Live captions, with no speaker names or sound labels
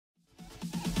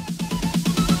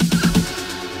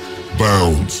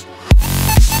bounds.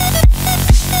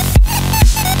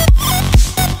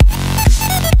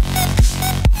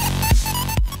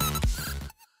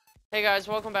 Hey guys,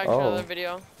 welcome back to another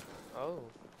video.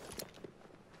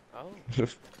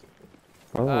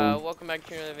 Welcome back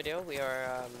to another video. We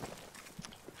are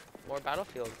more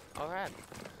Battlefield. Alright.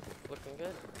 Looking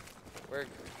good. We're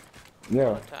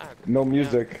on attack. No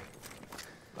music.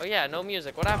 Oh yeah, no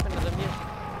music. What happened to the music?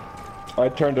 I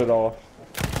turned it off.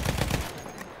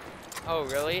 Oh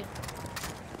really?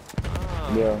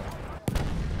 Oh. Yeah.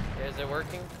 Is it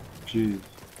working? Jeez.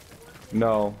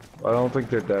 No, I don't think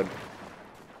they're dead.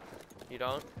 You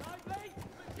don't?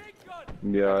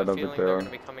 Yeah, I don't think they they're are.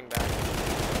 gonna be coming back.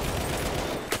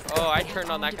 Oh, I turned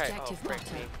on that guy. Oh, frick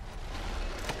me.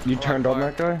 You turned on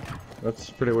that guy? That's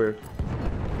pretty weird.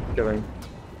 Kidding.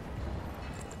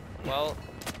 Well,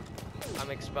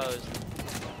 I'm exposed.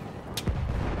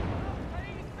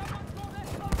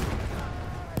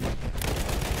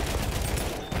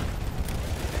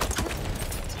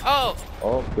 Oh!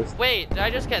 Oh, this. Wait, did I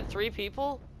just get 3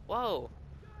 people? Whoa.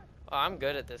 Oh, I'm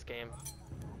good at this game.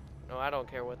 No, I don't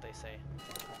care what they say.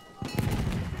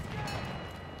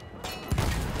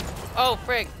 Oh,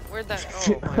 frick! Where'd that?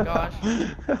 Oh my gosh.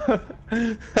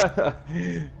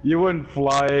 You went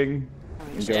flying.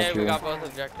 Yeah, we got both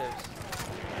objectives.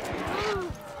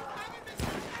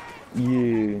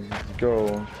 Yeah,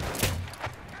 go.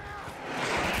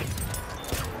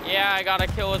 Yeah, I got a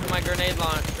kill with my grenade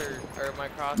launcher, or my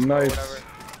crossbow, nice.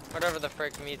 whatever the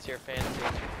frick meets your fancy.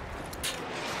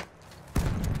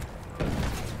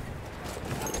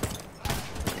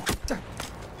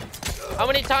 How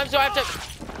many times do I have to?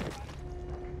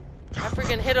 I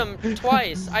freaking hit him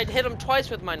twice. I hit him twice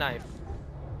with my knife.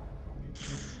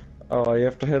 Oh, you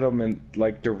have to hit him in,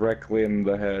 like, directly in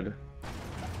the head.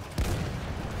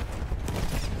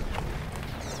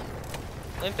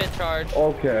 Limpet charge.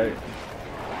 Okay.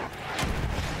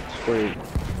 Sweet.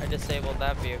 I disabled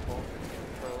that vehicle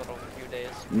for a little few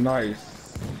days.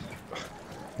 Nice.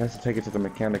 He has to take it to the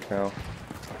mechanic now.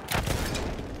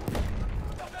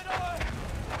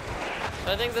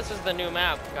 So I think this is the new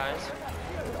map, guys.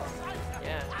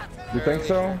 Yeah. You think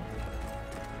so?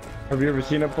 Have you ever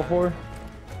seen it before?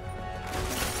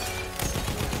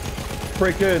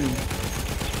 Break in.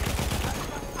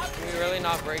 Can we really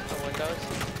not break the windows?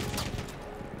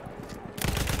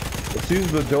 Let's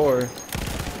use the door.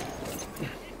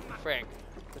 Frank,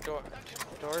 the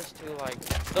door's too like.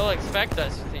 They'll expect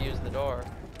us to use the door.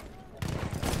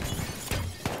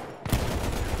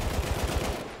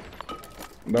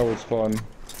 That was fun.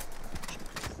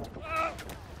 I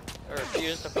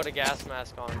refuse to put a gas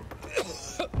mask on.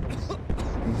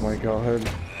 Oh my god.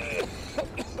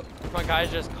 My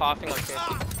guy's just coughing like this.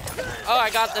 Oh,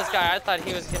 I got this guy. I thought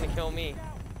he was gonna kill me.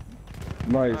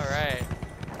 Nice. Alright.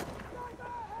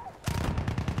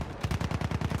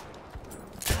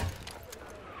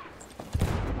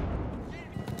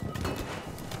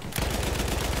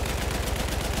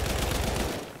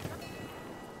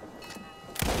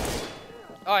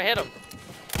 Oh, I hit him.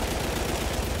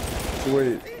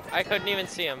 Sweet. I couldn't even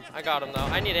see him. I got him though.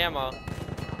 I need ammo.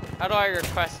 How do I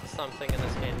request something in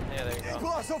this game? Yeah, there you go.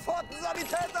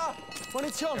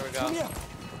 There we go.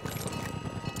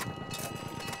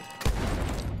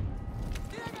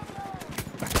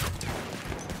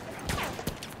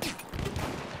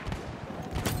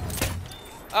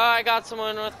 Oh, I got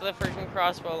someone with the freaking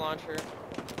crossbow launcher.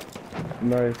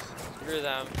 Nice. Screw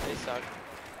them. They suck.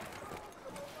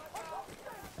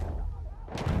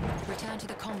 Return to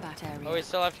the combat area. Oh, we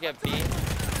still have to get B.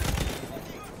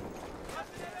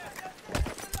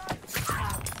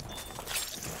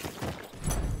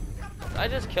 I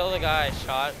just killed the guy I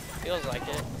shot. Feels like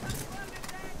it.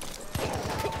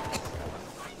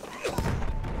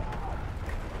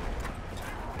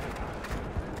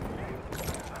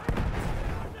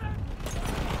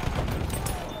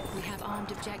 We have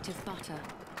armed objective butter.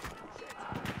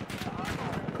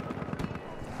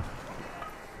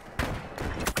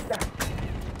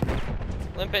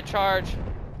 Limpet charge.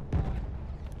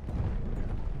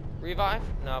 Revive?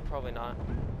 No, probably not.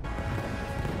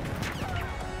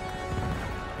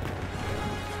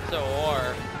 It's a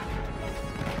war.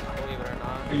 Believe it or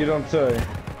not. You don't say.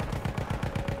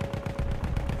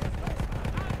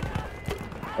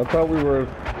 I thought we were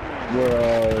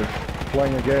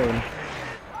playing a game.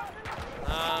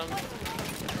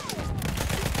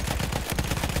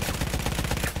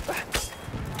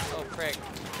 Oh frick.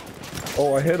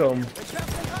 Oh, I hit him.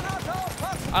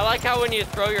 I like how when you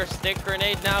throw your stick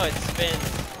grenade now, it spins.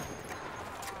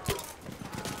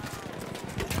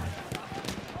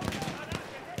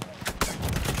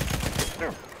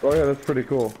 Oh yeah, that's pretty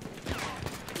cool.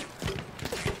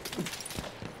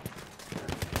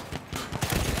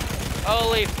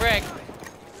 Holy frick.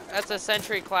 That's a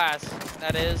sentry class.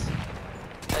 That is.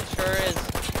 That sure is.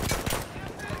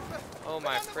 Oh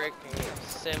my freaking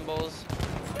symbols.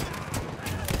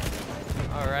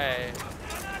 Alright.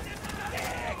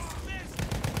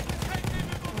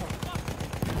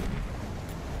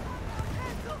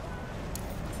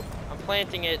 I'm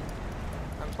planting it.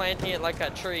 I'm planting it like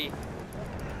a tree.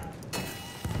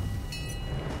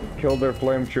 Kill their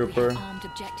flame trooper. Armed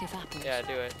objective apples. Yeah,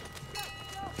 do it.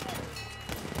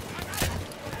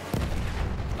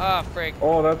 Ah, frick.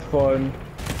 Oh, that's fun.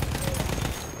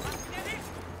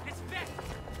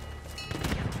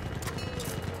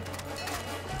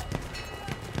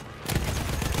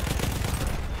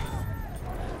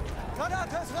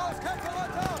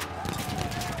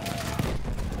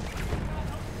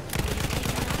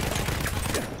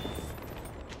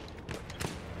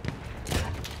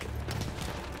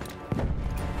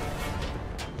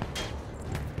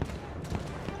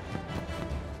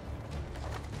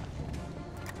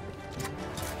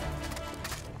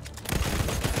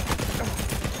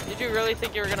 Did you really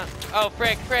think you were gonna... Oh,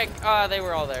 frick. Ah, they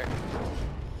were all there.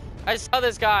 I saw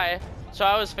this guy, so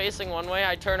I was facing one way.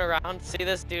 I turn around, see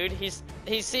this dude. He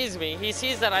sees me. He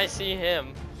sees that I see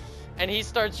him, and he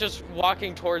starts just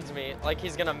walking towards me like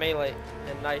he's gonna melee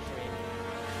and knife me.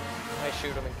 I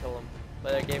shoot him and kill him,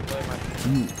 but I gave away my.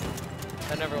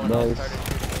 Then everyone else started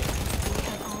shooting me. We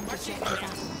have armed objective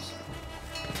apples.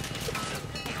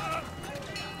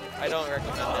 I don't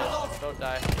recommend it. Don't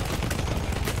die.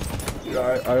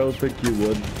 I don't think you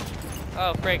would.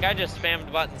 Oh, frick, I just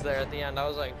spammed buttons there at the end. I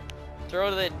was like,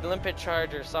 throw the limpet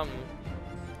charge or something.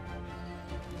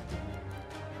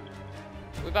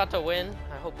 We about to win?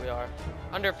 I hope we are.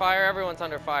 Under fire, everyone's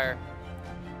under fire.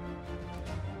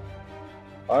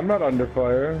 I'm not under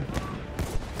fire.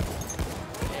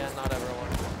 Yeah, not everyone.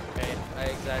 Okay, I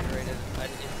exaggerated. I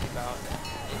didn't see about.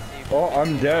 Oh,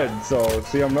 I'm dead, so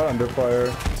see, I'm not under fire.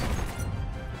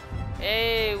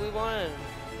 Hey, we won.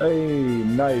 Hey,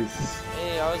 nice.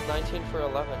 Hey, I was 19 for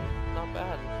 11. Not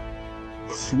bad.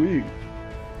 Sweet.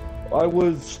 I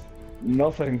was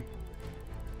nothing.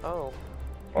 Oh.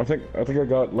 I think I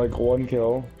got like 1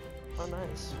 kill. Oh,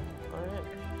 nice. All right.